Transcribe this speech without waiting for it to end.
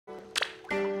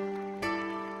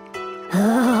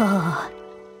Oh.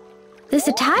 This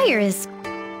attire is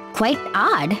quite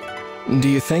odd. Do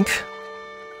you think?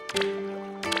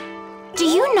 Do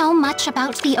you know much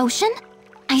about the ocean?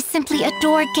 I simply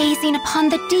adore gazing upon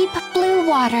the deep blue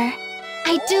water.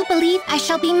 I do believe I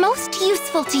shall be most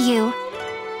useful to you.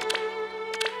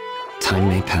 Time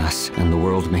may pass and the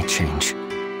world may change,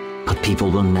 but people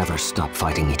will never stop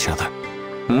fighting each other.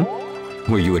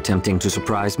 Were you attempting to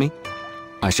surprise me?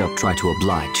 I shall try to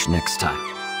oblige next time.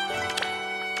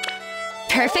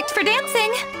 Perfect for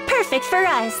dancing. Perfect for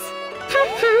us.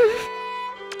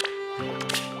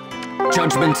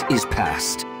 Judgment is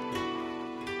passed.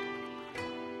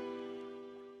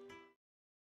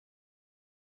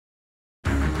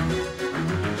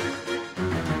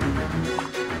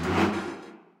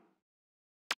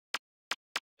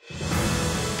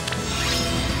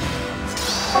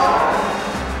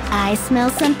 I smell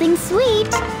something sweet.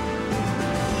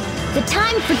 The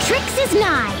time for tricks is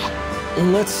nigh.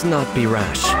 Let's not be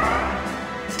rash.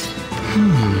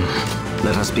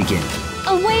 Let us begin.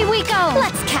 Away we go.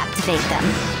 Let's captivate them.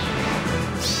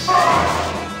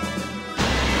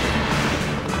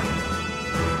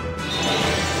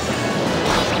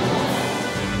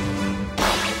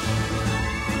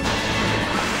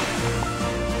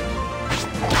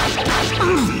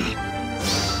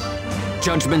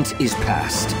 Judgment is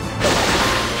passed.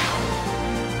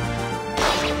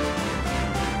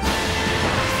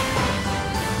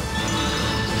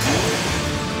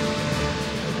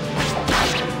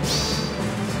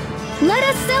 Let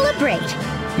us celebrate.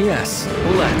 Yes,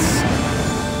 let's.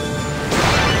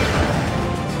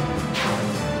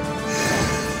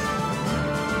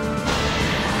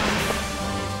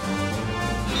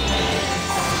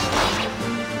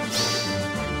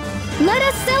 Let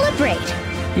us celebrate.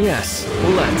 Yes,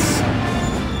 let's.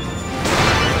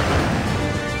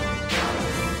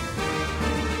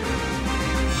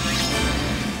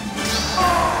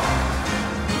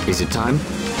 Is it time?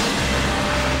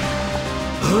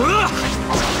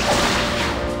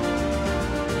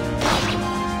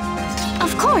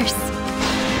 Of course.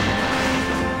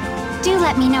 Do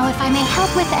let me know if I may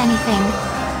help with anything.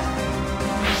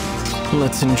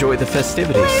 Let's enjoy the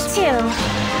festivities. Where to?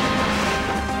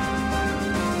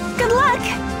 Good luck!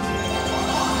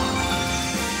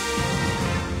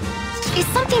 Is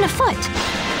something afoot?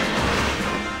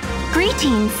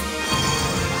 Greetings.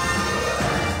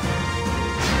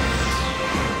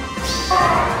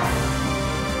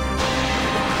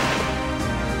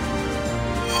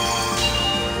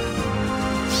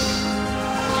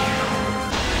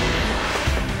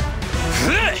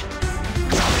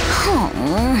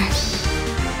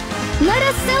 Let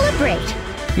us celebrate.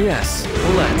 Yes,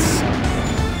 let's.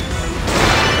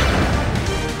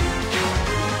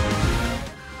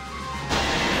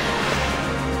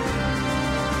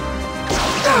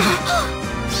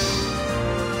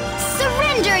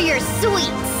 Surrender your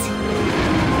sweets.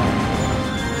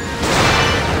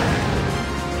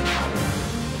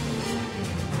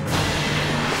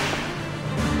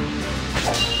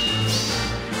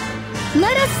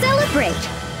 Let us celebrate.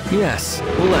 Yes,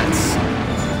 let's.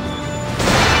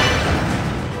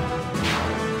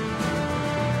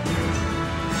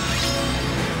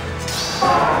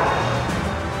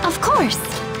 Of course.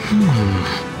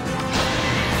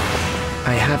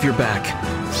 I have your back.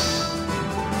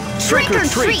 Trick or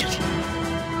treat.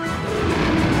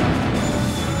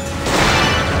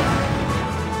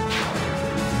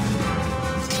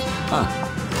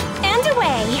 And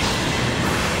away.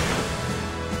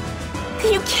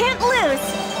 You can't lose.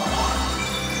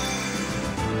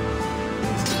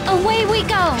 Away we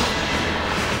go.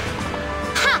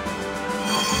 Ha!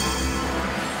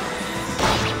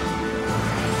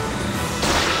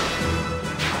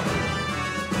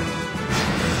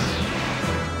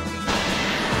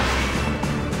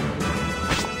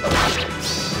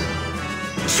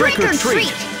 Trick or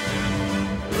treat.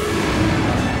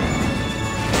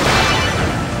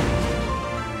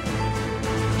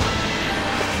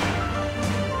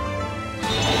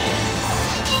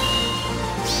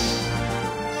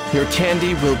 Your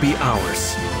candy will be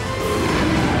ours.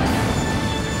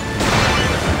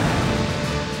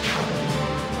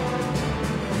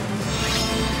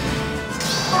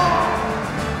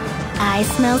 I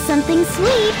smell something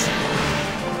sweet.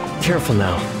 Careful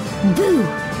now. Boo!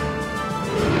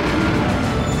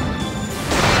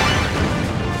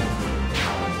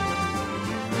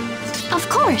 Of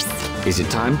course. Is it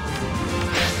time?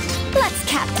 Let's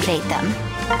captivate them.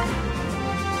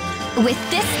 With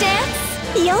this dance,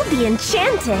 you'll be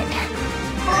enchanted.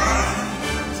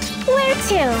 Where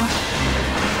to?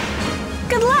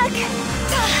 Good luck.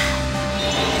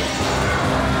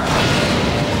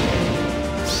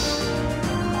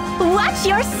 watch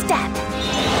your step.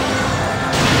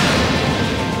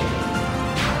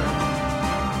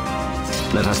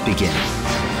 Let us begin.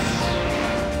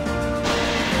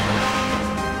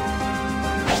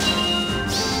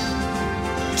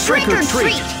 Trick or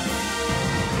treat!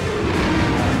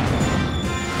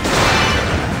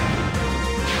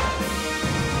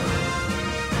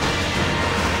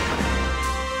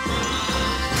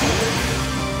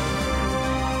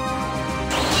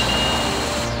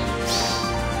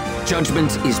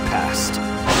 Judgment is passed.